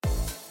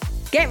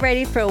Get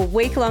ready for a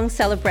week-long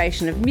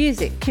celebration of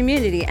music,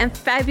 community and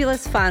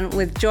fabulous fun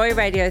with Joy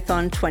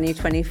Radiothon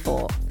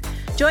 2024.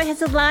 Joy has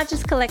the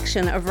largest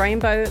collection of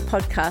rainbow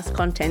podcast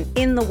content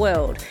in the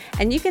world,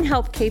 and you can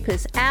help keep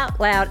us out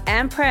loud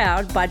and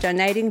proud by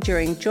donating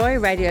during Joy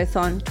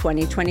Radiothon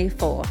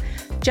 2024.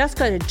 Just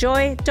go to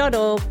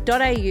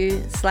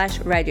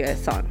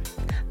joy.org.au/radiothon.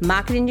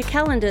 Mark it in your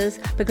calendars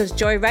because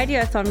Joy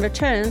Radiothon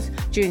returns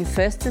June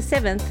 1st to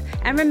 7th,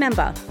 and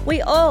remember,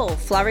 we all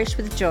flourish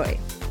with joy.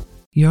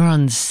 You're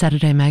on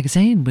Saturday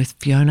Magazine with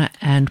Fiona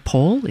and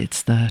Paul.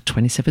 It's the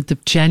 27th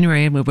of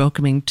January and we're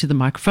welcoming to the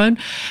microphone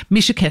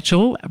Misha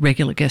Ketchell,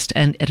 regular guest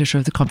and editor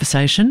of The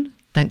Conversation.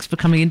 Thanks for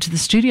coming into the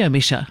studio,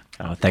 Misha.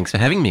 Oh, thanks for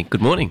having me.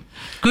 Good morning.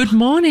 Good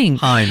morning.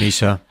 Hi,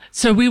 Misha.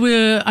 So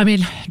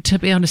to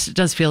be honest, it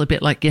does feel a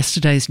bit like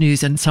yesterday's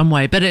news in some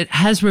way, but it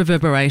has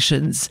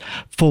reverberations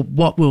for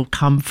what will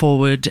come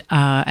forward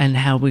and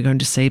how we're going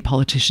to see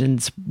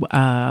politicians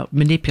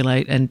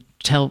manipulate and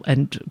tell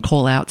and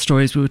call out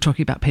stories. We were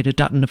talking about Peter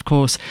Dutton, of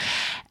course,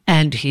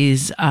 and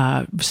his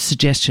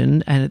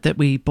suggestion that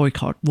we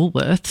boycott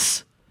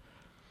Woolworths.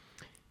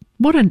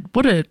 What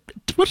a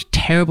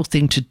terrible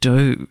thing to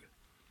do.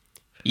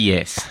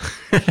 Yes.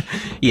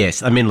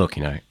 Yes. I mean, look,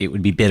 it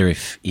would be better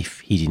if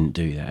he didn't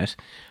do that.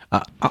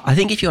 I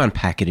think if you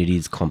unpack it, it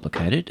is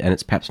complicated, and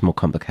it's perhaps more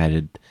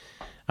complicated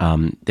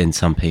than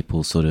some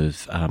people sort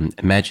of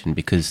imagine,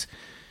 because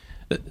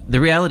the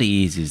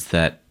reality is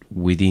that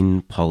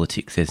within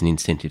politics there's an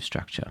incentive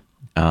structure,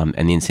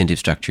 and the incentive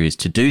structure is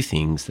to do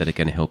things that are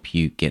going to help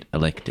you get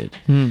elected.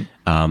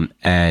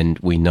 And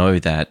we know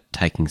that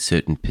taking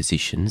certain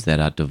positions that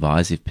are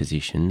divisive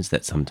positions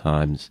that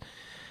sometimes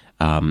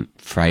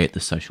fray at the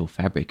social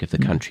fabric of the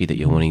country that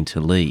you're wanting to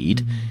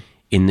lead,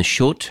 in the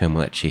short term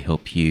will actually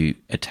help you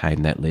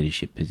attain that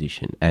leadership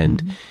position.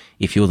 And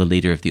if you're the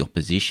leader of the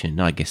opposition,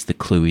 I guess the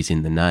clue is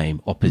in the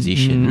name,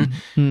 opposition,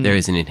 there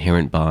is an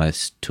inherent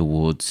bias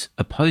towards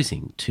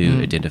opposing,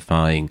 to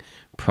identifying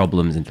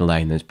problems and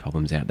delaying those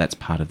problems out. That's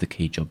part of the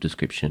key job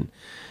description.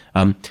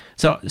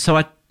 So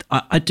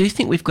I do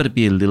think we've got to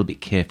be a little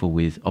bit careful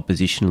with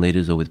opposition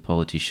leaders or with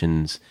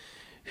politicians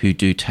who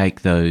do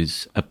take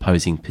those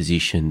opposing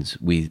positions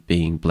with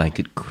being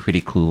blanket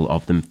critical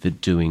of them for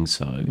doing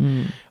so.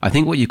 I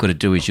think what you've got to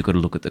do is you've got to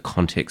look at the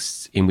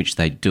contexts in which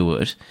they do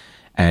it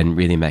and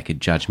really make a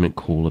judgment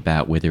call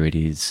about whether it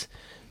is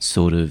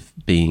sort of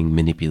being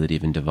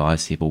manipulative and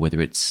divisive or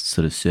whether it's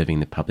sort of serving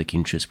the public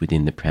interest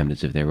within the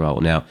parameters of their role.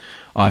 Now,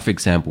 I, for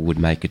example, would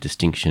make a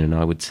distinction, and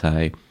I would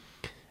say,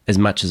 as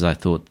much as I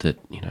thought that,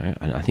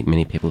 and I think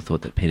many people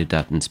thought that Peter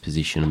Dutton's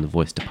position on the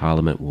Voice to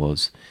Parliament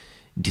was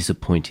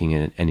disappointing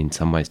and in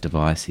some ways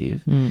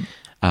divisive,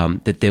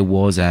 that there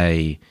was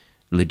a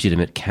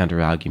legitimate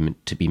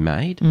counter-argument to be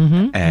made,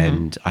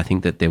 and I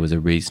think that there was a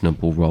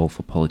reasonable role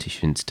for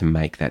politicians to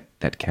make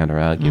that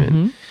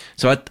counter-argument.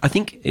 So I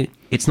think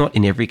it's not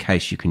in every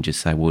case you can just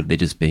say, well, they're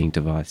just being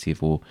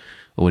divisive or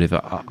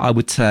whatever. I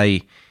would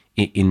say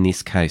in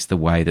this case, the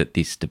way that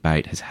this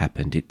debate has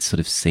happened, it sort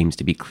of seems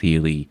to be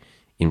clearly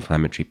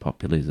inflammatory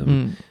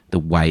populism. The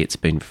way it's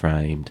been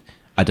framed,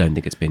 I don't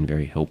think it's been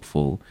very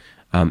helpful.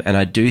 And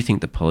I do think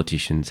that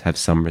politicians have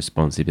some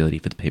responsibility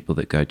for the people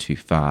that go too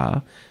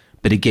far.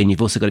 But again,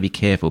 you've also got to be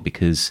careful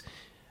because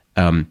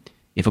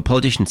if a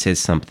politician says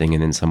something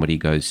and then somebody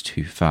goes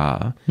too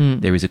far,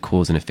 there is a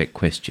cause and effect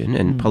question,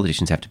 and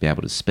politicians have to be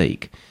able to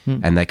speak,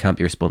 and they can't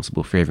be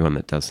responsible for everyone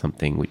that does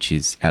something which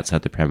is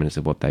outside the parameters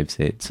of what they've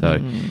said. So,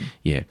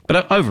 yeah.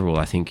 But overall,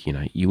 I think,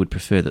 you would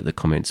prefer that the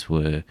comments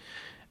were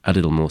a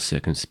little more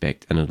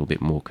circumspect and a little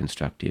bit more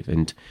constructive.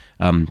 And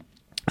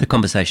The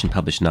Conversation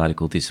published an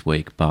article this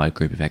week by a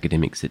group of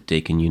academics at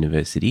Deakin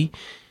University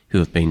who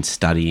have been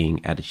studying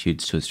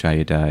attitudes to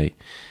Australia Day.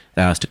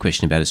 They asked a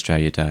question about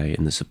Australia Day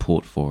and the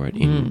support for it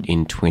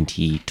in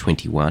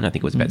 2021. I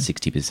think it was about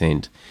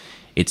 60%.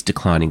 It's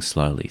declining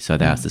slowly. So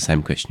they asked the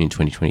same question in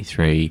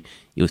 2023.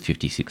 It was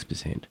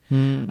 56%.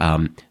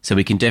 So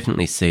we can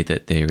definitely see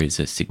that there is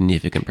a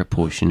significant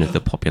proportion of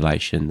the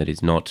population that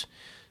is not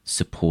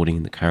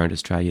supporting the current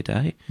Australia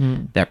Day.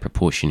 That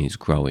proportion is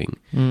growing.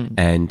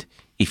 And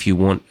if you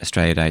want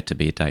Australia Day to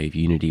be a day of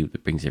unity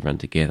that brings everyone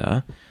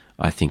together,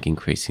 I think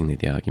increasingly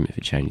the argument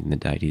for changing the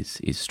date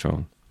is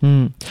strong.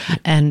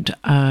 And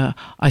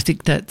I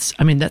think that's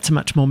a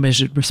much more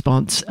measured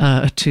response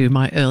to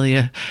our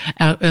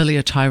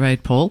earlier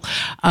tirade, Paul.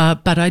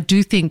 But I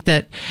do think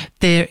that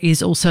there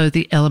is also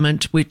the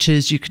element which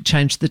is you could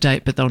change the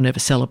date, but they'll never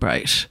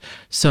celebrate.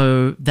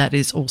 So that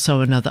is also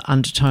another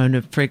undertone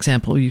of, for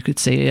example, you could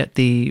see at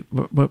the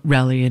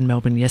rally in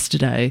Melbourne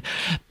yesterday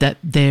that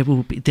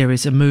there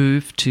is a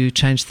move to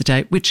change the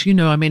date, which,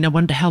 I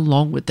wonder how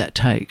long would that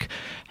take?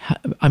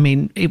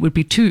 It would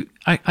be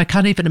I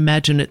can't even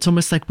imagine. It's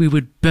almost like we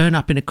would burn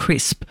up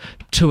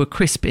to a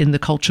crisp in the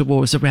culture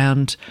wars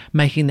around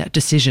making that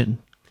decision.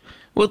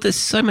 Well, there's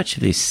so much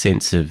of this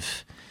sense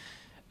of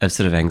of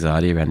sort of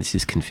anxiety around this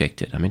is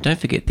confected. I mean, don't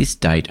forget, this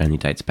date only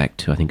dates back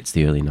to, I think it's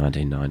the early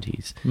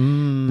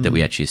 1990s that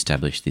we actually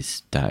established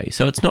this day.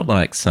 So it's not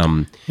like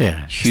some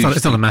huge...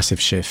 It's not a massive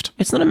shift.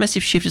 It's not a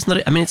massive shift. It's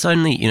not. I mean, it's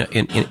only,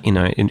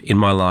 in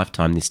my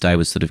lifetime, this day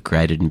was sort of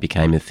created and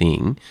became a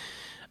thing,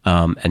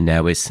 and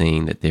now we're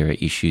seeing that there are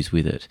issues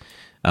with it.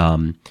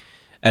 And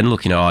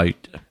look,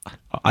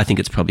 I think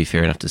it's probably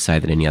fair enough to say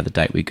that any other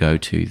date we go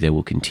to, there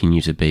will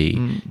continue to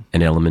be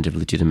an element of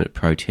legitimate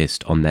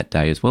protest on that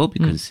day as well,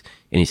 because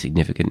any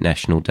significant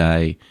national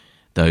day,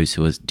 those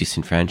who are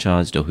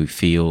disenfranchised or who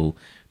feel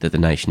that the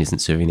nation isn't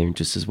serving their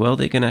interests as well,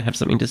 they're going to have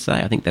something to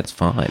say. I think that's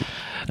fine.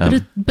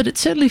 But it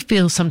certainly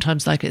feels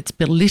sometimes like it's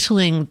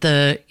belittling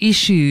the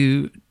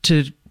issue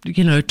to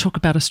talk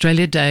about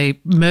Australia Day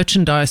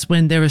merchandise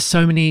when there are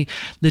so many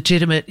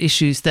legitimate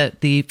issues that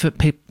the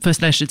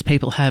First Nations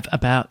people have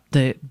about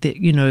they're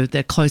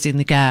closing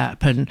the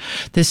gap, and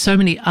there's so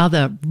many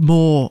other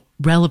more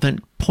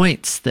relevant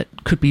points that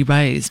could be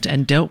raised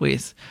and dealt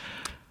with.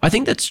 I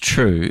think that's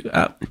true.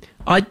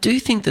 I do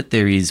think that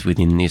there is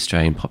within the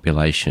Australian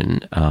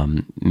population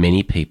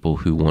many people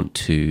who want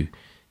to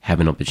have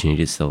an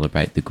opportunity to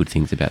celebrate the good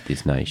things about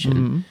this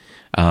nation.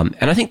 And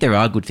I think there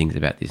are good things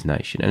about this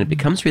nation, and it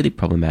becomes really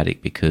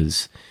problematic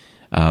because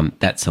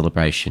that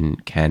celebration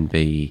can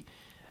be,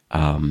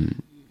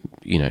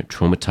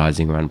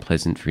 traumatising or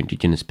unpleasant for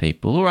Indigenous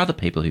people or other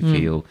people who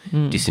feel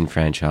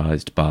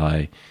disenfranchised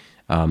by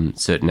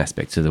certain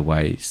aspects of the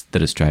ways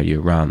that Australia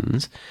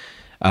runs.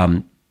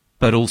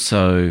 But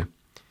also,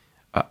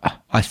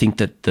 I think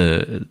that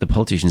the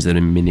politicians that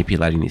are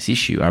manipulating this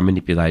issue are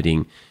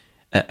manipulating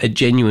a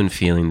genuine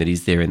feeling that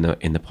is there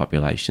in the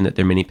population, that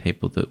there are many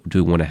people that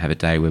do want to have a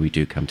day where we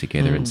do come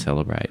together and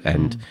celebrate.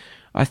 And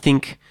I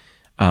think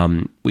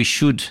we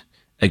should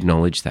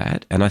acknowledge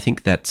that, and I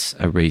think that's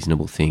a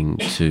reasonable thing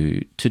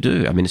to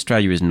do. I mean,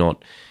 Australia is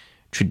not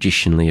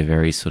traditionally a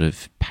very sort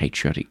of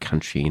patriotic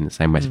country in the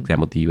same way, for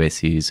example, the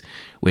US is.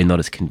 We're not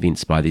as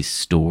convinced by this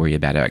story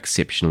about our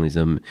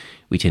exceptionalism.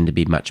 We tend to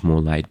be much more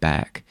laid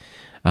back.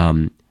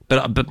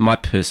 But my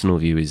personal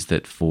view is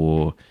that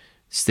for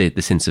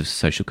the sense of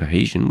social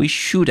cohesion, we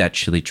should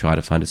actually try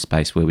to find a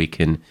space where we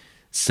can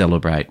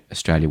celebrate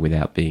Australia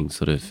without being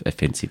sort of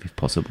offensive if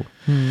possible.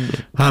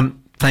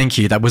 Thank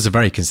you. That was a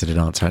very considered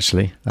answer,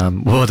 actually.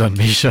 Well done,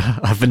 Misha.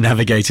 I've been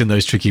navigating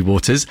those tricky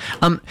waters.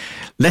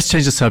 Let's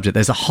change the subject.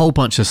 There's a whole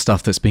bunch of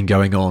stuff that's been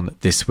going on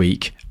this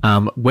week.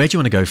 Where do you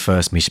want to go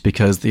first, Misha?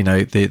 Because,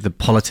 the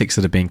politics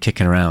that have been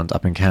kicking around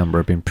up in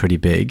Canberra have been pretty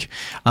big.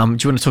 Do you want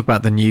to talk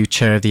about the new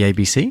chair of the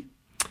ABC?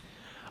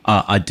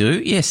 I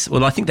do, yes.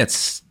 Well, I think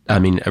that's, a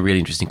really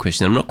interesting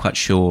question. I'm not quite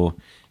sure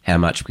how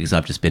much, because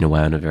I've just been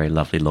away on a very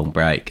lovely long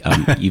break.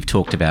 You've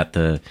talked about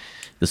the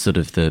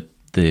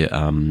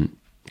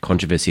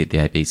controversy at the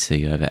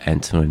ABC over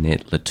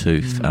Antoinette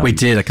Lattouf. We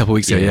did a couple of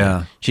weeks ago,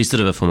 yeah. She's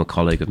sort of a former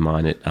colleague of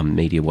mine at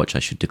Media Watch, I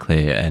should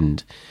declare.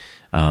 And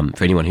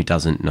for anyone who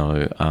doesn't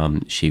know,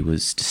 she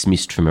was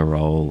dismissed from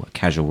a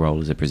casual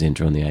role as a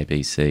presenter on the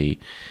ABC.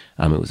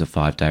 It was a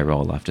 5-day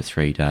role after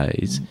 3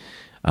 days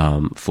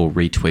for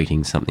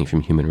retweeting something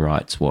from Human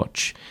Rights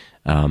Watch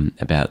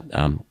about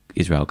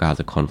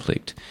Israel-Gaza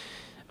conflict.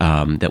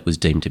 That was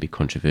deemed to be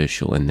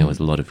controversial, and there was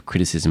a lot of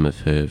criticism of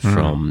her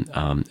from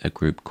a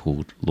group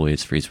called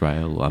Lawyers for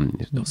Israel,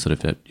 sort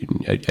of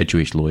a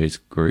Jewish lawyers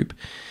group.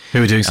 Who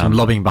were doing some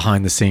lobbying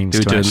behind the scenes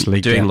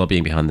doing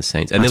lobbying behind the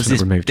scenes. And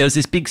there was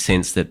this big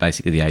sense that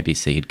basically the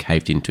ABC had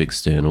caved into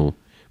external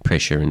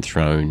pressure and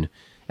thrown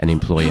an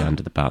employee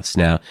under the bus.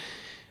 Now,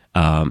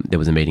 there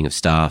was a meeting of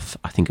staff,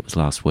 I think it was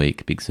last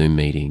week, a big Zoom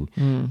meeting.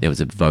 There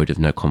was a vote of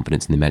no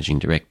confidence in the managing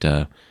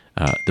director.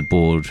 The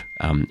board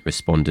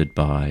responded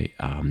by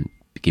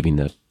giving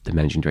the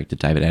managing director,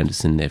 David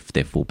Anderson, their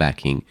full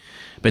backing.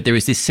 But there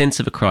is this sense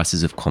of a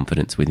crisis of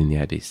confidence within the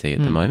ABC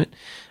at the moment.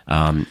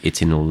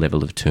 It's in a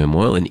level of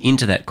turmoil. And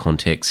into that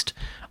context,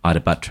 Ida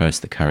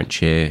Buttrose, the current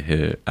chair,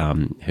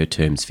 her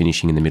term's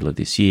finishing in the middle of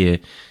this year,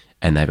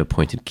 and they've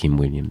appointed Kim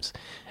Williams.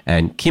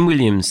 And Kim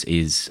Williams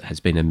has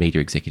been a media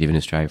executive in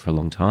Australia for a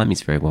long time.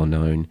 He's very well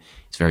known.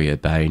 He's very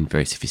urbane,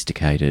 very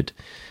sophisticated,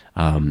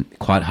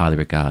 quite highly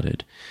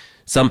regarded.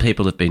 Some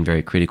people have been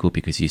very critical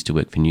because he used to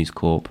work for News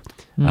Corp.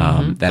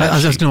 I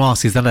was just going to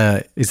ask: is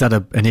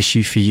that an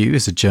issue for you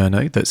as a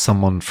journo, that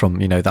someone from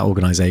that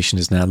organisation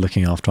is now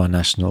looking after our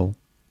national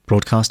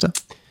broadcaster?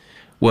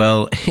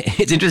 Well,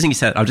 it's interesting you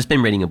say that. I've just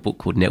been reading a book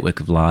called Network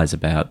of Lies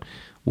about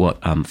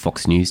what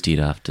Fox News did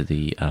after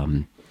the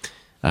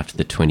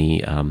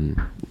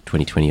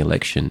 2020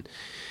 election.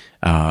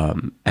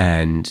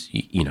 And,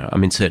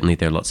 certainly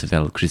there are lots of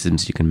valid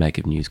criticisms you can make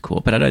of News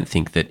Corp, but I don't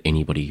think that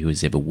anybody who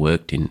has ever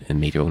worked in a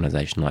media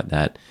organisation like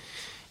that,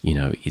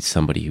 is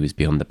somebody who is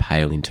beyond the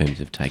pale in terms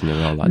of taking a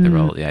role like the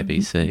role at the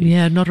ABC.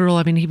 Yeah, not at all.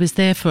 I mean, he was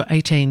there for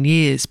 18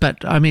 years,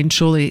 but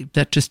surely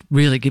that just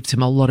really gives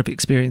him a lot of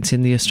experience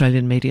in the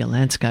Australian media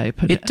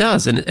landscape. It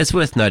does, and it's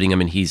worth noting. I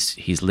mean,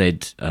 he's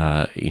led,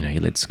 he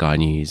led Sky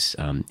News.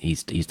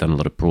 He's done a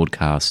lot of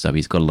broadcasts, so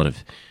he's got a lot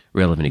of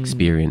relevant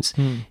experience.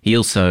 He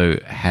also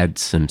had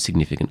some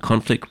significant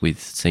conflict with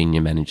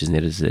senior managers and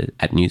editors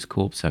at News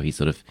Corp, so he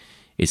sort of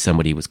is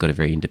somebody who's got a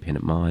very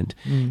independent mind.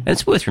 And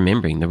it's worth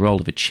remembering the role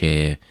of a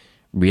chair,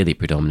 really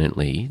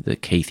predominantly, the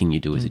key thing you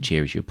do as a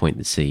chair is you appoint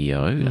the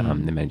CEO,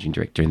 the managing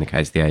director in the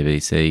case of the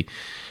ABC.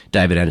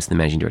 David Anderson, the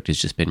managing director, has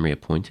just been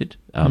reappointed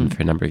for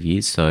a number of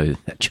years, so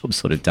that job's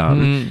sort of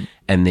done.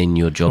 And then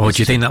your job... Or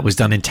do you think that was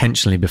done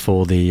intentionally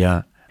before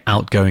the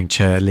outgoing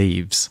chair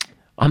leaves?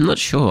 I'm not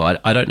sure.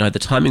 I don't know. The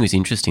timing was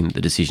interesting.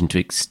 The decision to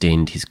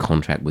extend his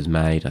contract was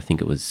made. I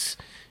think it was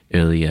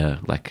earlier,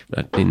 like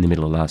in the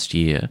middle of last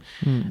year.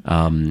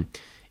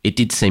 It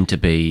did seem to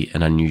be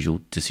an unusual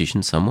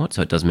decision somewhat,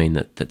 so it does mean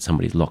that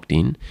somebody's locked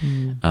in.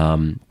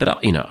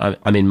 But, you know,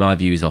 I mean, my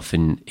view is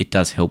often it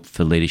does help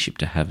for leadership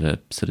to have a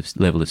sort of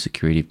level of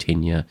security of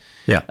tenure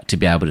to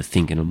be able to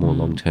think in a more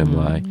long-term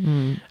way.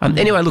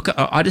 Anyway, look,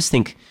 I just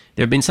think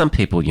there have been some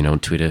people, you know,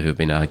 on Twitter who have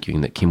been arguing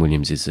that Kim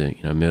Williams is a,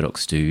 you know, Murdoch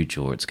stooge,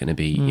 or it's going to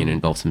be, you know,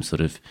 involve some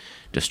sort of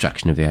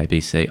destruction of the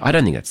ABC. I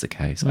don't think that's the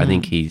case. I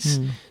think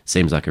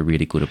seems like a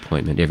really good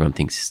appointment. Everyone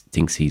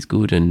thinks he's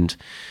good, and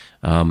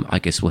I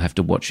guess we'll have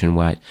to watch and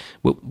wait.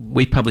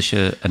 We publish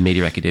a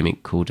media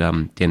academic called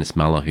Dennis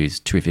Muller, who's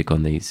terrific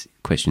on these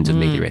questions of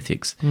media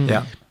ethics.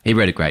 He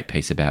wrote a great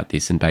piece about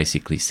this and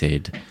basically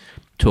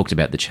talked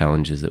about the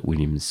challenges that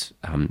Williams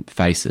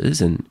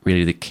faces, and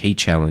really the key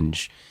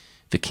challenge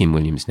for Kim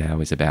Williams now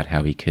is about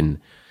how he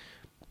can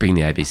bring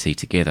the ABC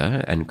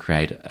together and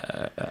create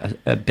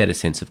a better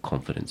sense of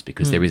confidence,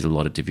 because there is a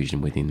lot of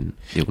division within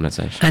the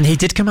organisation. And he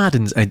did come out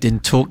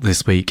and talk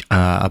this week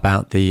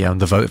about the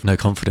vote of no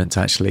confidence.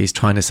 Actually, he's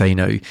trying to say, you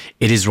know,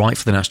 it is right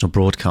for the national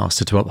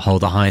broadcaster to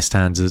uphold the highest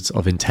standards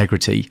of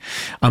integrity.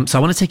 So I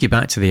want to take you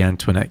back to the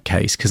Antoinette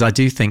case, because I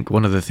do think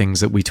one of the things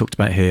that we talked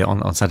about here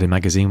on Saturday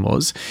Magazine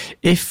was,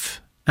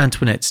 if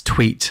Antoinette's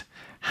tweet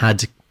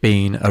had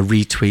been a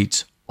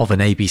retweet of an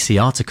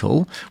ABC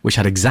article which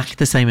had exactly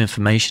the same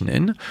information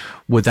in,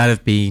 would that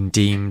have been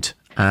deemed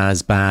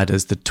as bad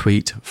as the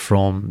tweet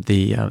from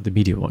the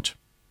Media Watch?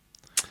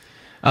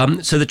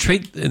 So the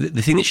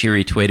thing that she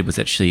retweeted was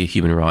actually a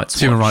Human Rights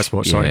Watch. Human Rights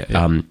Watch, sorry.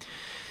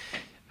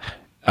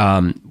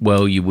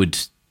 Well, you would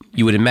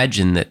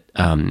imagine that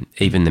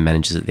even the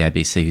managers at the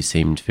ABC, who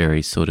seemed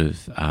very sort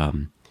of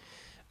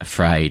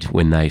afraid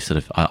when they sort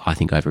of, I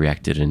think,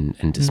 overreacted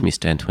and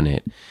dismissed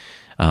Antoinette,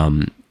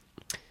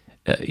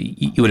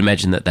 you would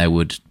imagine that they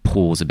would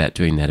pause about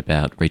doing that,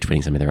 about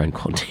retweeting some of their own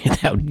content.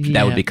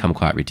 That would become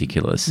quite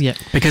ridiculous. Yeah,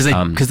 because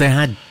they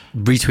had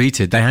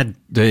retweeted.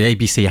 The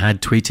ABC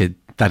had tweeted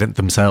that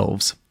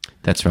themselves.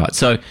 That's right.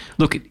 So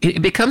look,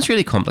 it becomes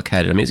really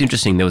complicated. I mean, it's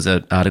interesting. There was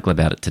an article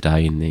about it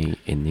today in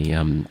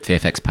the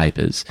Fairfax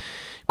papers,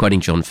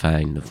 quoting John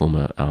Fain, the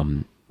former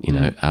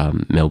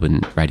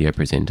Melbourne radio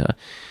presenter.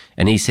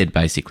 And he said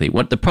basically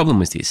what the problem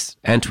was this: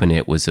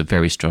 Antoinette was a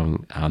very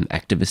strong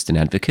activist and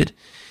advocate.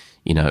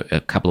 You know, a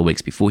couple of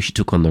weeks before she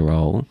took on the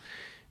role,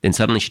 then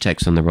suddenly she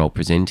takes on the role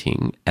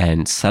presenting,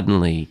 and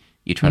suddenly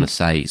you're trying to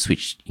say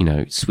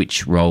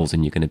switch roles,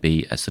 and you're going to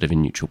be a sort of a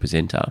neutral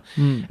presenter.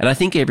 And I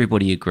think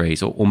everybody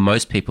agrees, or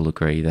most people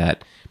agree,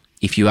 that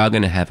if you are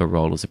going to have a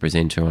role as a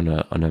presenter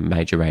on a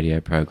major radio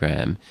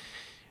program,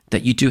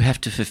 that you do have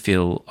to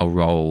fulfil a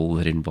role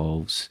that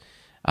involves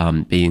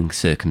being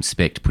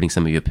circumspect, putting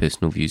some of your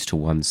personal views to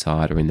one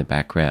side or in the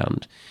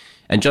background.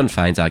 And John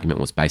Fain's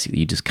argument was basically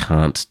you just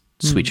can't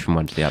switch from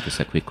one to the other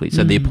so quickly.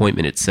 So the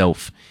appointment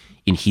itself,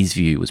 in his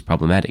view, was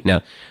problematic.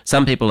 Now,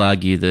 some people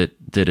argue that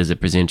as a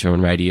presenter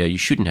on radio, you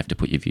shouldn't have to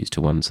put your views to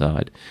one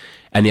side.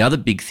 And the other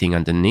big thing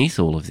underneath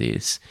all of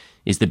this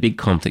is the big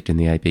conflict in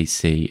the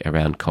ABC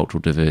around cultural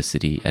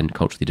diversity and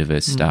culturally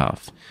diverse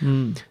staff.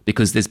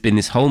 Because there's been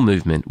this whole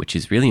movement, which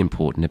is really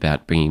important,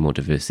 about bringing more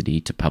diversity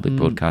to public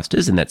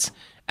broadcasters, and that's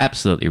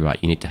absolutely right.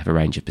 You need to have a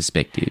range of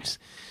perspectives.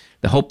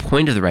 The whole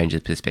point of the range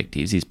of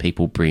perspectives is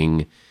people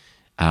bring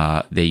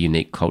their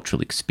unique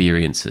cultural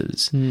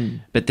experiences.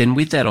 But then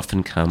with that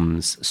often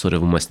comes sort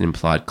of almost an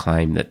implied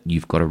claim that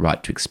you've got a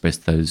right to express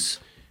those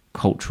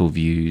cultural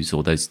views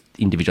or those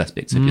individual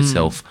aspects of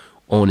yourself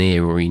on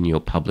air or in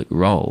your public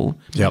role.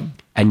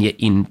 And yet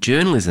in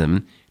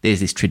journalism,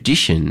 there's this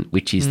tradition,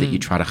 which is that you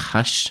try to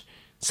hush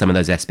some of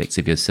those aspects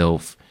of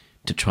yourself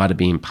to try to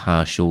be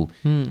impartial,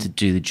 to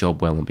do the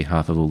job well on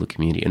behalf of all the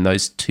community. And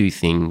those two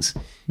things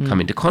come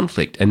into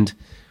conflict. And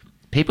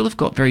people have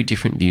got very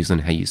different views on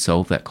how you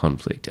solve that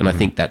conflict. And I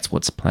think that's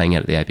what's playing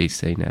out at the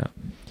ABC now.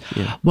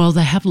 Yeah. Well,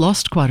 they have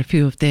lost quite a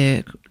few of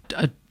their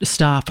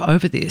staff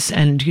over this,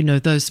 and you know,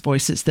 those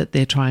voices that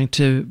they're trying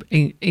to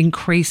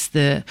increase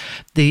the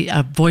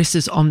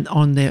voices on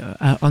the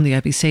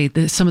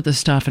ABC. Some of the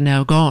staff are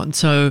now gone,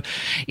 so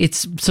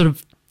it's sort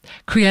of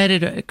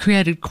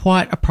created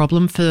quite a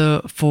problem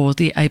for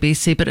the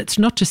ABC. But it's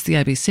not just the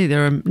ABC.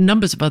 There are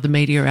numbers of other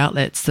media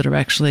outlets that are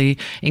actually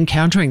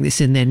encountering this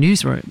in their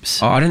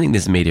newsrooms. I don't think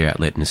there's a media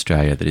outlet in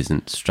Australia that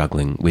isn't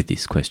struggling with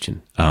this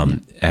question.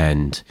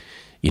 And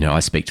I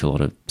speak to a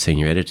lot of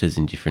senior editors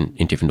in different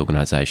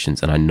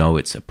organisations, and I know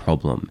it's a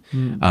problem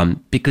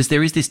because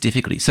there is this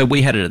difficulty. So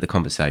we had it at the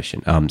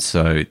conversation.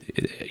 So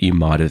you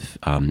might have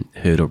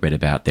heard or read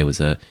about, there was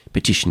a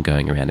petition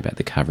going around about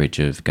the coverage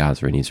of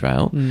Gaza and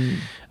Israel,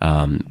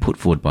 put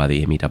forward by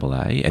the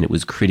MEAA, and it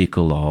was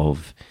critical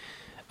of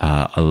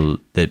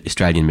the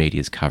Australian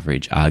media's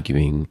coverage,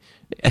 arguing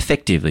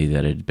effectively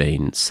that it had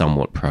been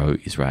somewhat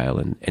pro-Israel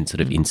and sort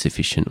of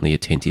insufficiently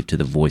attentive to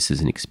the voices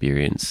and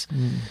experience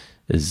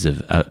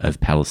of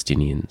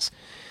Palestinians.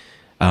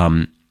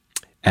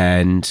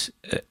 And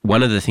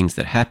one of the things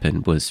that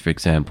happened was, for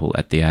example,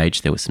 at The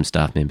Age, there were some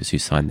staff members who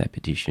signed that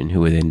petition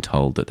who were then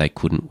told that they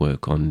couldn't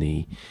work on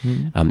the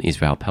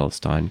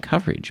Israel-Palestine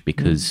coverage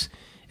because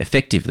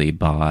effectively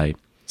by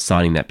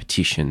signing that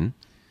petition,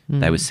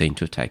 they were seen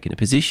to have taken a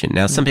position.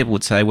 Now, some people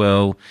would say,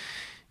 well,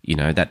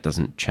 that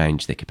doesn't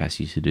change their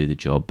capacity to do the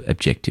job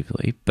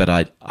objectively. But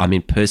I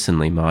mean,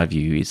 personally, my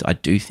view is I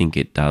do think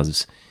it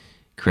does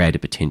create a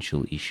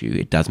potential issue.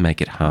 It does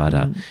make it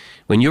harder.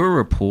 When you're a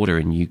reporter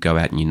and you go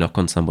out and you knock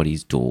on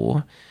somebody's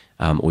door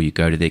or you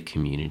go to their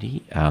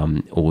community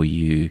or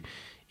you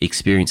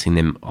experiencing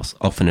them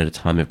often at a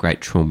time of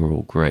great trauma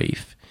or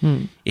grief,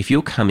 if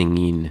you're coming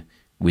in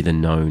with a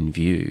known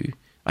view,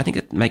 I think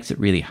it makes it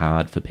really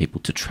hard for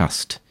people to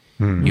trust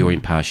your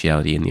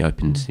impartiality and the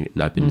openness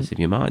of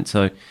your mind.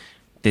 So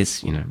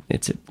there's,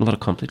 it's a lot of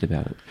conflict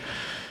about it.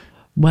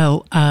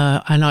 Well,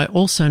 and I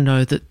also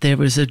know that there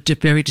was a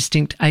very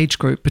distinct age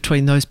group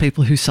between those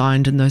people who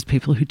signed and those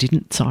people who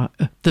didn't sign,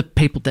 the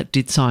people that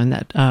did sign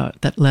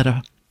that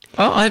letter.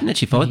 Oh, I haven't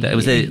actually followed that.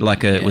 Was it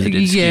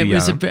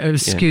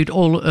skewed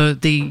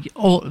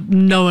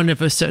no one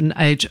of a certain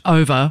age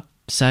over,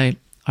 say,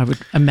 I would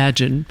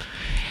imagine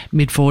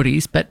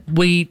mid-40s, but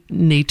we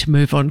need to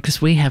move on because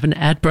we have an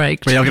ad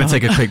break. We are going to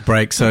take a quick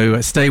break,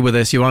 so stay with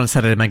us. You're on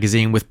Saturday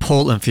Magazine with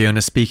Paul and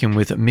Fiona speaking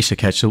with Misha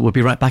Ketchell. We'll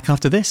be right back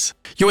after this.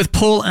 You're with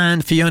Paul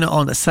and Fiona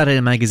on Saturday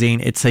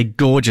Magazine. It's a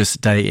gorgeous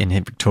day in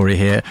Victoria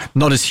here,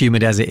 not as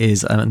humid as it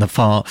is in the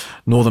far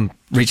northern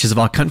reaches of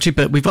our country,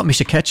 but we've got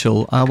Misha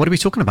Ketchell. What are we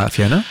talking about,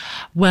 Fiona?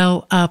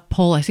 Well,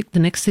 Paul, I think the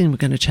next thing we're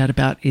going to chat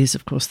about is,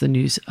 of course, the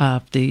news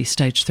of the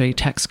Stage 3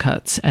 tax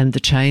cuts and the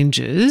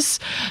changes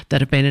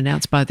that have been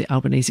announced by the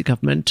Albanese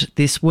government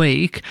this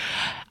week.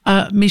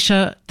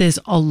 Misha, there's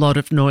a lot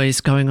of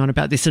noise going on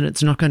about this and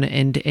it's not going to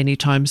end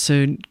anytime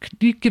soon. Could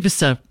you give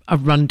us a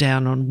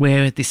rundown on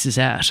where this is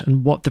at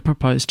and what the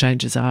proposed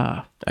changes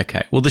are?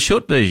 Okay. Well, the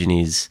short version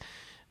is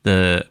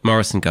the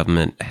Morrison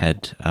government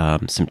had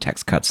some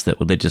tax cuts that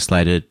were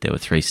legislated. There were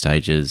 3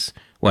 stages.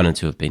 1 and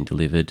 2 have been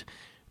delivered.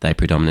 They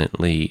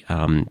predominantly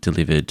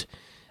delivered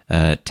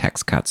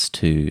tax cuts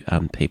to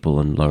people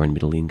on lower and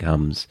middle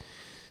incomes.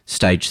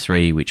 Stage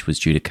 3, which was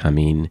due to come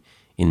in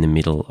the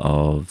middle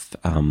of,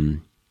 I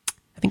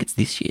think it's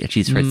this year.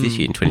 Actually, it's this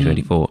year in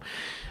 2024,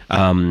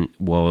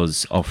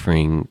 was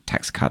offering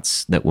tax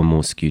cuts that were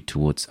more skewed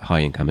towards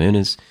high-income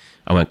earners.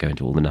 I won't go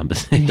into all the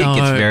numbers. It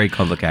gets very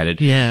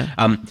complicated. Yeah.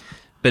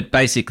 But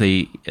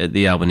basically,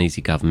 the Albanese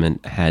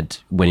government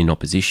when in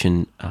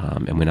opposition,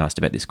 and when asked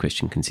about this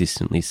question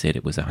consistently, said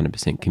it was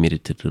 100%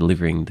 committed to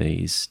delivering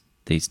these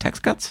tax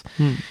cuts.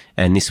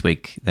 And this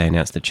week they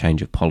announced a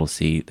change of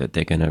policy that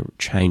they're going to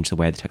change the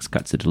way the tax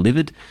cuts are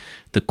delivered.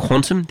 The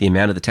quantum, the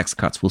amount of the tax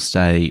cuts will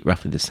stay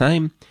roughly the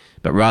same,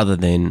 but rather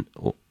than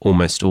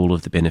almost all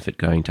of the benefit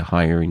going to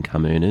higher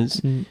income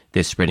earners,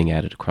 they're spreading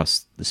out it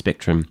across the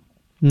spectrum.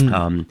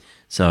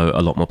 So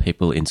a lot more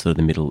people in sort of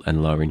the middle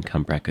and lower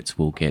income brackets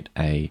will get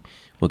a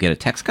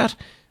tax cut.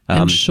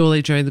 And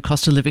surely during the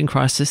cost of living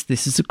crisis,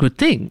 this is a good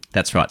thing.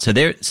 That's right. So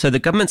the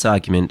government's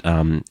argument,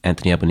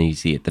 Anthony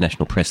Albanese at the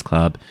National Press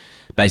Club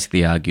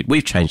basically argued,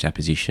 we've changed our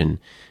position.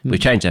 We've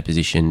changed our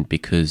position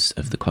because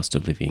of the cost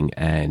of living,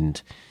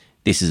 and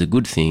this is a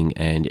good thing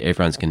and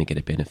everyone's going to get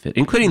a benefit,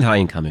 including the high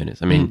income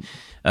earners. I mean,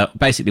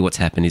 basically what's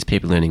happened is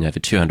people earning over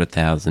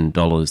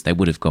 $200,000, they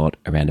would have got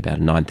around about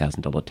a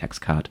 $9,000 tax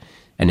cut,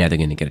 and now they're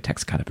going to get a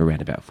tax cut of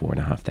around about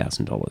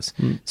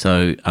 $4,500.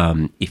 So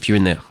if you're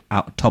in the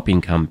top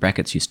income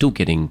brackets, you're still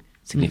getting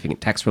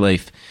significant tax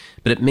relief,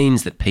 but it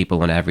means that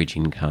people on average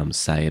incomes,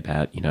 say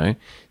about,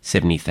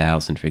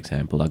 $70,000, for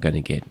example, are going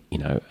to get,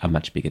 a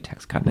much bigger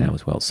tax cut now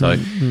as well. So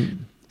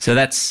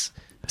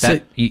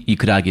you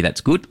could argue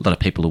that's good. A lot of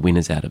people are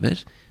winners out of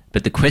it.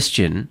 But the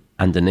question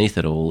underneath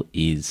it all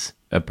is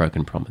a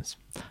broken promise.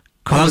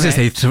 I was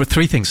going to say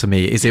 3 things for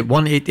me. Is it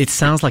one, it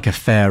sounds like a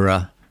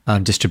fairer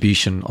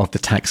distribution of the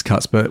tax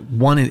cuts, but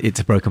one, it's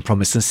a broken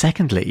promise. And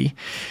secondly,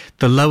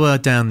 the lower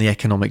down the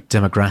economic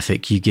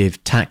demographic you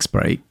give tax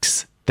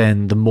breaks,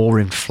 then the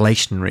more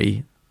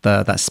inflationary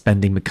that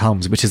spending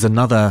becomes, which is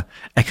another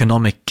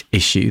economic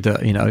issue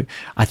that,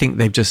 I think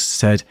they've just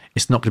said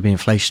it's not going to be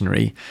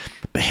inflationary.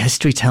 But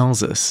history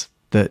tells us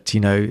that,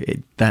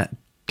 that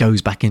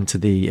goes back into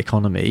the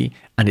economy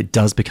and it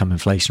does become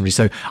inflationary.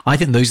 So I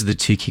think those are the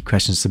 2 key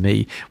questions to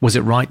me. Was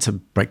it right to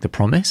break the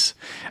promise?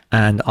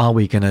 And are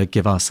we going to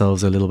give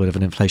ourselves a little bit of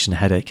an inflation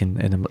headache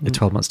in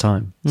 12 months'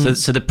 time?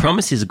 So the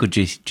promise is a good,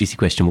 juicy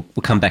question.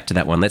 We'll come back to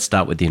that one. Let's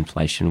start with the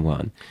inflation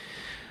one.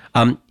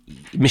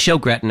 Michelle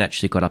Grattan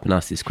actually got up and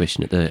asked this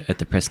question at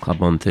the press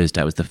club on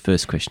Thursday. It was the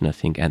first question I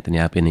think Anthony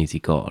Albanese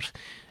got,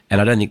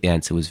 and I don't think the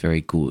answer was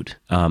very good.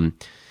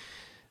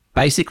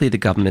 Basically, the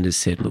government has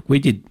said, look,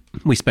 we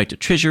spoke to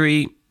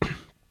Treasury,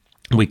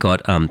 we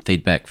got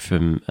feedback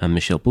from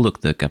Michelle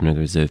Bullock, the Governor of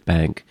the Reserve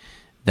Bank,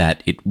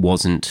 that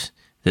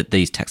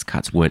these tax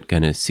cuts weren't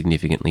going to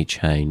significantly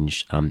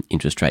change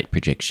interest rate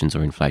projections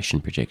or inflation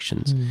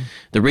projections.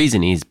 The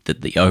reason is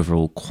that the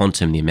overall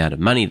quantum, the amount of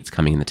money that's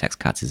coming in the tax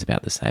cuts is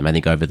about the same. I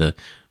think over the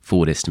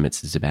forward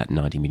estimates is about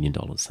 $90 million,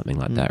 something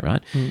like that,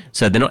 right?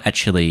 So they're not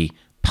actually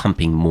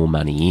pumping more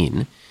money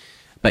in.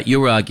 But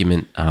your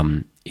argument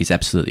is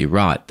absolutely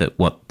right, that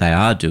what they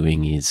are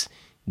doing is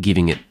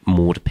giving it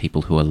more to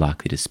people who are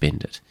likely to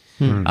spend it.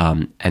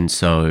 And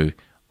so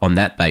on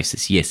that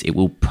basis, yes, it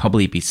will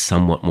probably be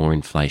somewhat more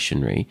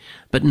inflationary,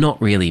 but not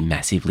really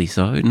massively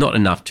so, not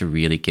enough to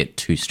really get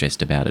too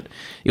stressed about it.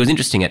 It was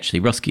interesting,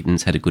 actually. Ross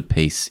Gittins had a good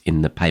piece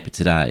in the paper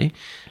today.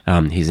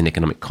 He's an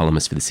economic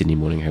columnist for the Sydney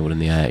Morning Herald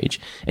and The Age,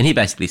 and he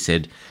basically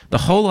said the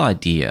whole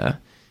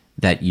idea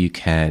that you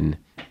can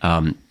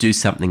do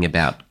something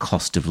about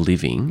cost of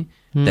living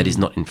that is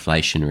not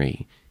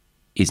inflationary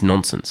is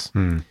nonsense.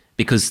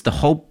 Because the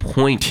whole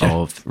point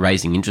of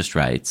raising interest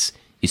rates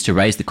is to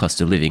raise the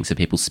cost of living so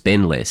people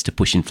spend less to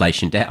push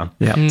inflation down.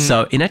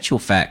 So in actual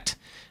fact...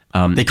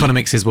 the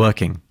economics is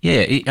working.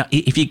 Yeah,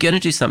 if you're going to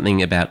do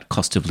something about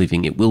cost of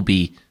living, it will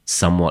be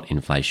somewhat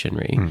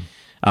inflationary.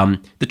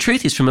 The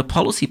truth is, from a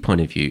policy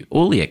point of view,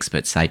 all the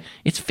experts say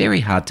it's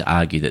very hard to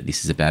argue that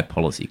this is a bad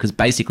policy, because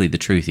basically the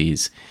truth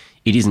is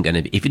it isn't going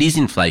to be... If it is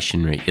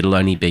inflationary, it'll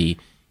only be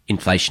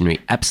inflationary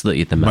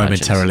absolutely at the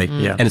margins.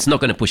 Momentarily, And it's not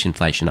going to push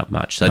inflation up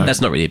much. So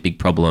that's not really a big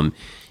problem.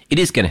 It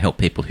is going to help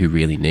people who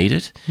really need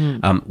it.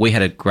 We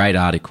had a great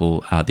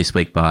article this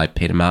week by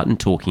Peter Martin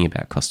talking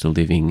about cost of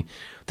living.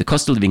 The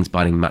cost of living is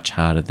biting much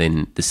harder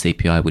than the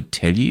CPI would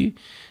tell you,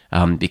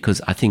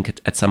 because I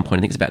think at some point,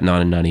 I think it's about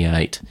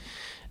 1998,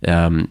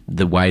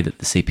 the way that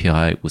the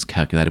CPI was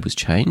calculated was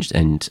changed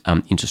and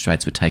interest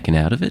rates were taken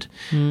out of it.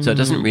 So it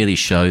doesn't really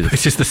show...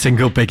 Which is the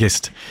single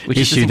biggest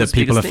issue that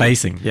people are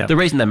facing. Yeah. The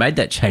reason they made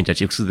that change,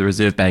 actually, was because the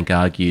Reserve Bank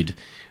argued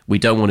we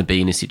don't want to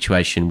be in a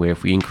situation where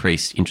if we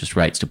increase interest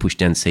rates to push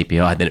down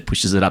CPI, then it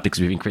pushes it up because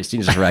we've increased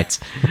interest rates.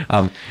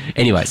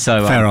 Anyway,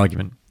 so... Fair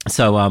argument.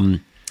 So,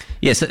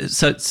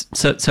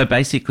 so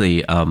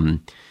basically...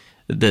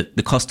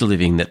 The cost of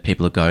living that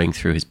people are going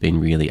through has been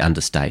really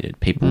understated.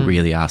 People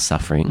really are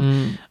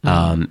suffering.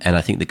 And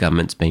I think the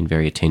government's been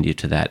very attentive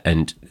to that.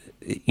 And,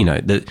 you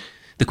know,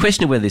 the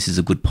question of whether this is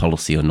a good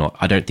policy or not,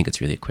 I don't think it's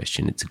really a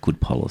question. It's a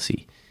good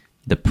policy.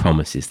 The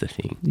promise is the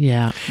thing.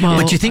 Yeah. Well,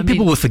 but do you think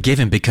people will forgive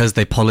him because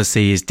their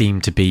policy is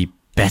deemed to be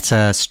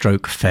better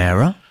stroke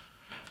fairer?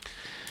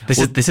 This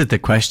is the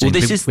question.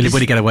 Will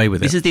he get away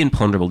with it? This is the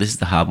imponderable. This is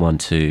the hard one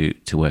to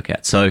work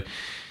out. So...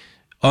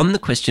 on the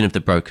question of the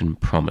broken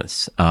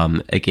promise,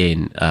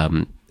 Anthony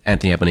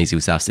Albanese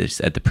was asked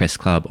this at the press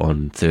club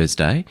on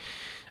Thursday,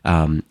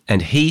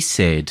 and he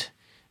said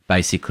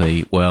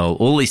basically, well,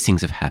 all these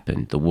things have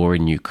happened, the war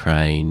in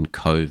Ukraine,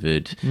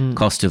 COVID,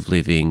 cost of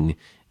living,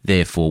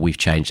 therefore we've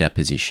changed our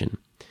position.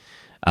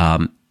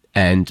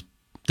 And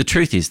the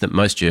truth is that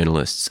most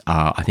journalists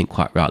are, I think,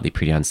 quite rightly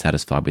pretty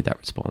unsatisfied with that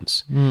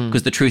response.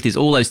 Because the truth is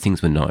all those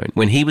things were known.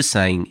 When he was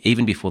saying,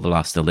 even before the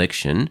last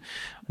election,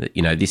 that,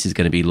 you know, this is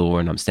going to be law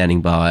and I'm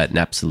standing by it and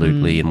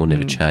absolutely and we'll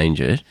never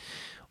change it,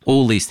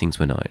 all these things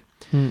were known.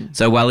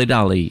 So Walid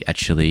Ali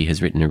actually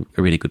has written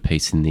a really good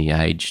piece in the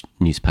Age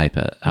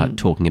newspaper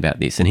talking about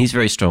this, and he's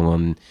very strong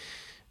on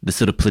the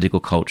sort of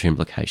political culture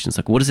implications.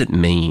 Like, what does it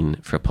mean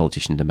for a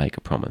politician to make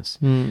a promise?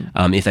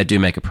 If they do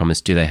make a promise,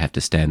 do they have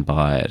to stand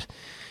by it?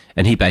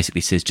 And he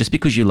basically says, just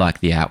because you like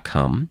the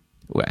outcome,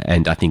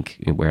 and I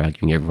think we're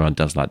arguing everyone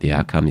does like the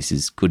outcome, this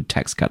is good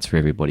tax cuts for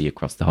everybody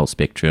across the whole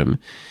spectrum,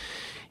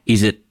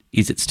 is it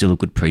still a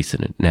good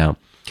precedent? Now,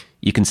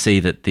 you can see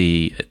that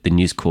the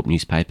News Corp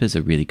newspapers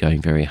are really going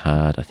very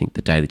hard. I think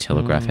the Daily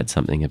Telegraph had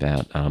something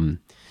about,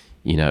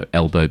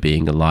 elbow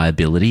being a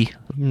liability,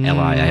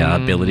 LIAR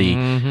ability.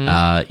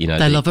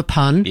 They love a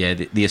pun. Yeah,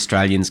 the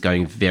Australians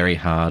going very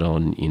hard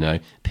on,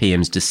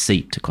 PM's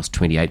deceit to cost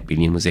 $28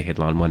 billion was a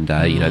headline one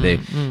day.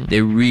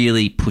 They're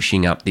really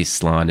pushing up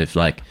this line of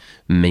like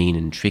mean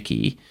and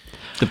tricky.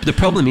 The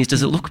problem is,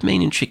 does it look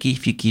mean and tricky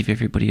if you give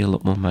everybody a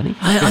lot more money?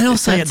 I'll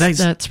say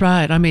that's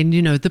right. I mean,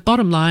 the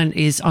bottom line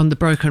is on the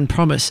broken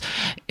promise.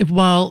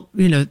 While,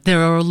 there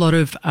are a lot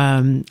of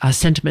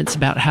sentiments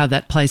about how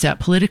that plays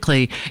out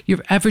politically, your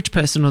average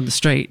person on the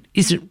street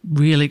isn't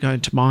really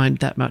going to mind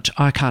that much,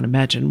 I can't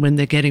imagine, when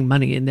they're getting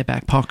money in their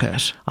back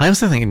pocket. I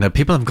also think,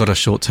 people have got a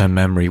short-term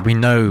memory. We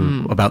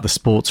know about the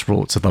sports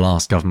rorts of the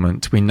last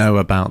government. We know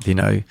about,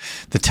 the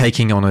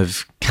taking on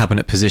of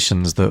cabinet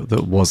positions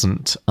that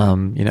wasn't,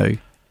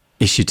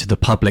 issued to the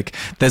public.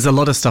 There's a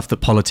lot of stuff that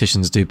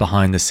politicians do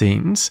behind the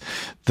scenes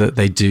that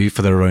they do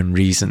for their own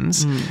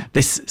reasons.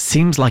 This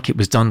seems like it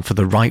was done for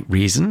the right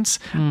reasons,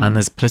 and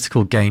there's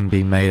political gain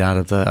being made out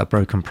of a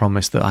broken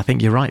promise that I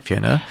think you're right,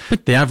 Fiona.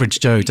 But the average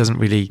Joe doesn't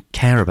really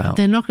care about.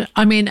 They're not.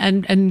 I mean,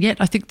 and yet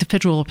I think the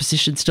federal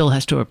opposition still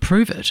has to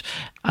approve it.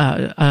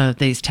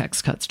 These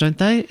tax cuts, don't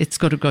they? It's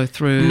got to go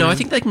through. No, I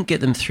think they can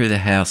get them through the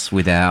House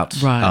without,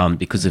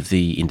 because of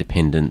the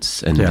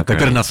independence and they've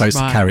got enough votes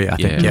to carry it. I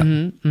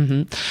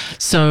think.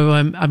 So,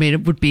 I mean,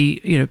 it would be,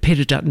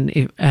 Peter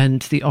Dutton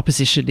and the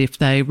opposition, if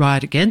they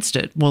write against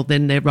it, well,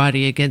 then they're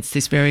writing against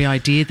this very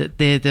idea that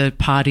they're the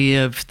party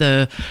of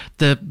the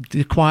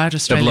quiet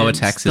Australians. The lower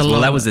taxes.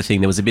 That was the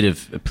thing. There was a bit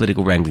of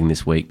political wrangling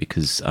this week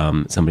because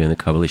somebody on the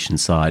coalition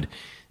side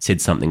said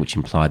something which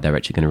implied they were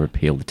actually going to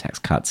repeal the tax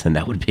cuts, and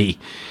that would be,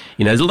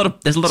 there's a lot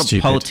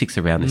of politics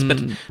around this.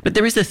 But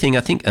there is the thing.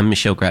 I think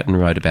Michelle Grattan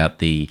wrote about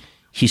the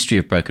history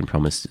of broken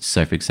promises.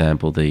 So, for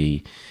example,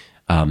 the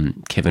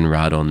Kevin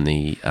Rudd on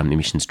the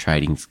emissions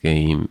trading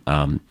scheme,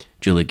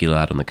 Julia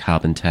Gillard on the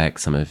carbon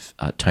tax, some of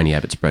Tony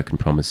Abbott's broken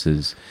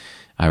promises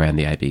around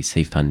the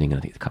ABC funding, and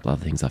I think a couple of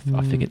other things. I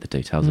forget the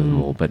details of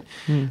them all. But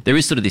there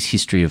is sort of this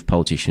history of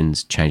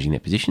politicians changing their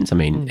positions. I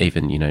mean,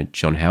 even,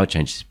 John Howard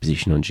changed his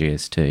position on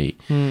GST.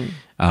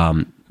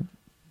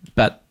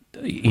 But,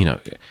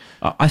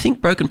 I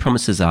think broken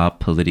promises are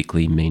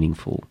politically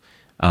meaningful.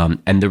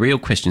 And the real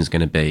question is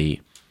going to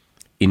be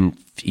in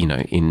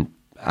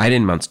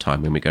 18 months'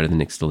 time when we go to the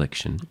next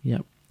election,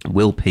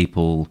 will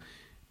people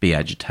be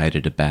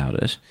agitated about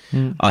it?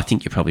 I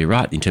think you're probably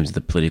right in terms of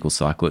the political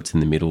cycle. It's in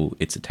the middle.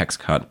 It's a tax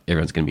cut.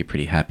 Everyone's going to be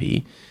pretty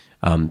happy.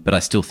 But I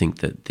still think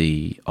that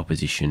the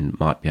opposition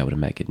might be able to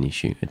make it an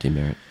issue, a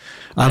demerit.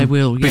 They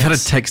will, yes. We've had a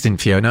text in,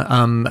 Fiona,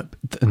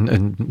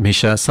 and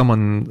Misha.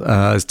 Someone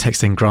is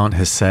texting. Grant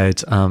has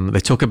said they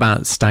talk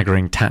about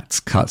staggering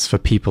tax cuts for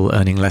people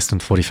earning less than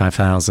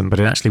 $45,000, but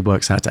it actually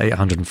works out to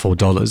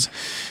 $804,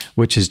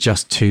 which is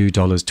just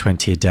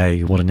 $2.20 a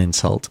day. What an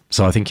insult!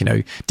 So I think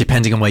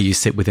depending on where you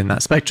sit within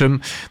that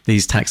spectrum,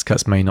 these tax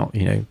cuts may not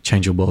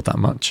change your world that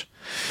much.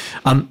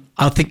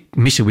 I think,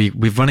 Misha,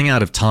 we're running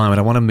out of time, and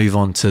I want to move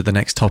on to the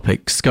next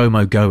topic,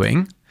 ScoMo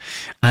going,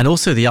 and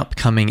also the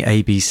upcoming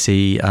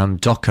ABC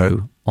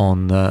doco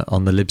on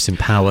the Libs in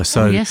Power.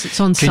 So yes, it's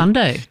on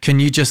Sunday.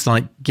 Can you just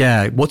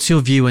what's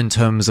your view in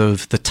terms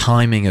of the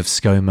timing of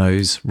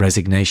ScoMo's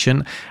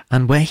resignation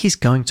and where he's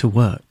going to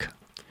work?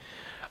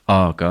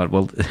 Oh, God.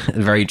 Well,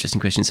 a very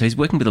interesting question. So he's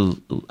working with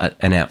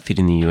an outfit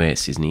in the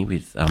US, isn't he?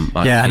 With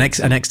an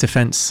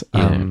ex-defense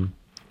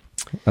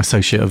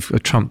associate of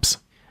Trump's.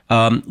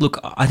 Look,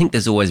 I think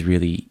there's always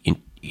really,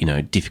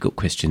 difficult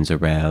questions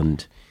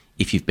around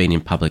if you've been in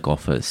public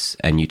office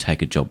and you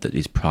take a job that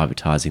is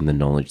privatising the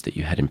knowledge that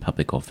you had in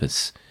public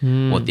office,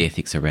 what the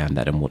ethics around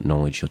that and what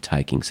knowledge you're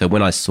taking. So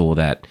when I saw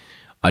that,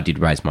 I did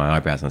raise my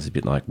eyebrows and I was a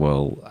bit like,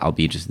 well, I'll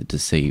be interested to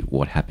see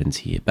what happens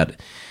here. But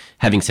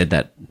having said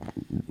that,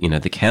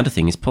 the counter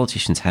thing is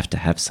politicians have to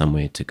have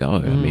somewhere to go.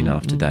 I mean,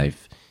 after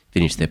they've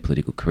finished their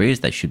political careers,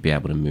 they should be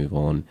able to move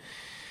on.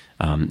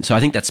 So I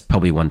think that's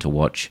probably one to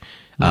watch.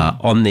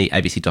 On the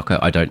ABC doco,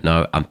 I don't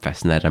know. I'm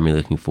fascinated. I'm really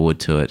looking forward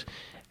to it.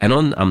 And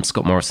on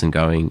Scott Morrison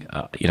going,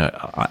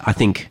 I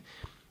think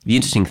the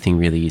interesting thing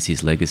really is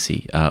his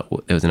legacy. There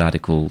was an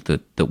article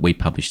that we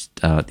published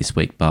this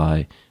week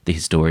by the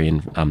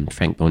historian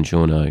Frank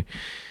Bongiorno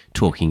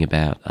talking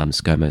about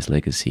ScoMo's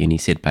legacy, and he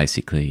said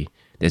basically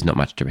there's not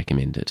much to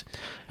recommend it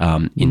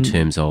in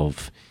terms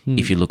of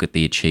if you look at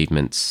the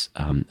achievements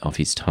of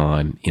his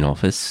time in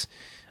office.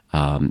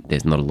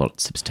 There's not a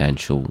lot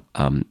substantial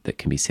that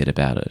can be said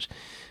about it.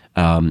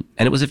 And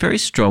it was a very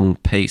strong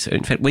piece.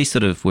 In fact, we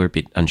sort of were a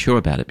bit unsure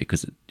about it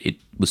because it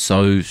was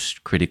so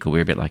critical. We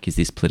were a bit like, is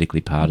this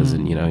politically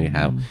partisan?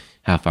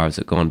 How far has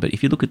it gone? But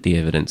if you look at the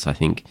evidence, I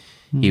think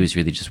he was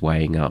really just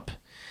weighing up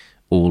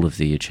all of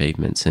the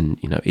achievements. And,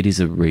 it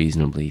is a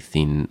reasonably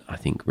thin, I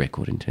think,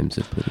 record in terms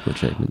of political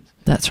achievements.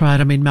 That's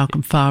right. I mean,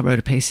 Malcolm Farr wrote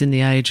a piece in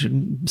The Age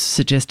and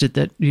suggested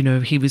that,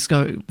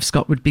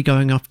 Scott would be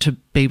going off to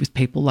be with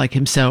people like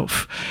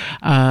himself,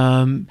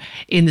 in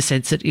the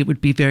sense that it would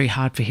be very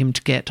hard for him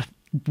to get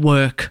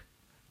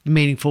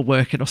meaningful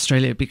work in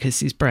Australia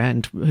because his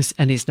brand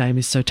and his name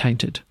is so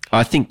tainted.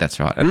 I think that's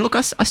right. And look,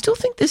 I still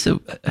think there's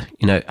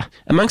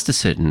amongst a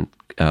certain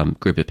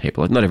group of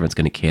people, not everyone's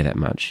going to care that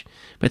much,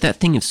 but that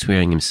thing of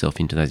swearing himself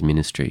into those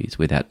ministries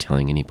without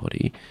telling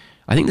anybody,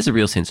 I think there's a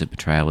real sense of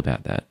betrayal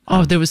about that.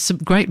 There was some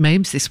great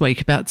memes this week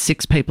about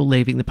 6 people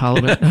leaving the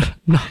parliament.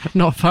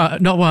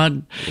 not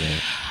one.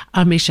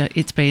 Yeah. Misha,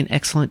 it's been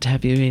excellent to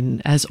have you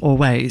in, as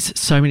always.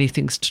 So many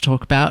things to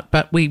talk about,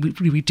 but we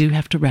do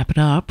have to wrap it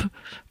up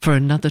for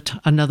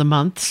another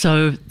month.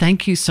 So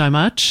thank you so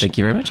much. Thank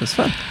you very much. It was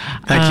fun.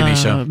 Thank you,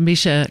 Misha.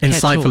 Misha,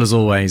 insightful Ketchell, as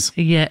always.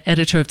 Yeah,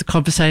 editor of The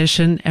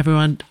Conversation.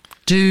 Everyone,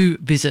 do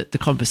visit The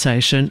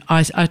Conversation.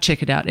 I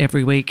check it out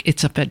every week.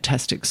 It's a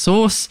fantastic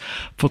source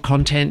for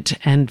content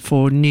and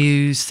for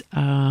news.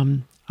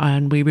 And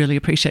we really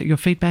appreciate your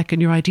feedback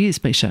and your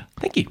ideas, Misha.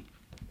 Thank you.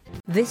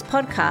 This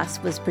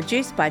podcast was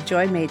produced by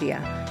Joy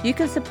Media. You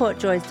can support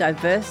Joy's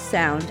diverse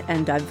sound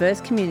and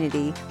diverse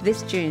community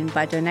this June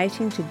by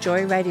donating to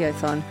Joy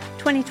Radiothon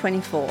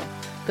 2024.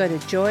 Go to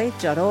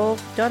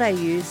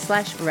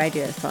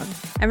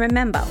joy.org.au/radiothon. And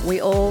remember,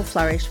 we all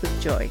flourish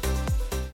with joy.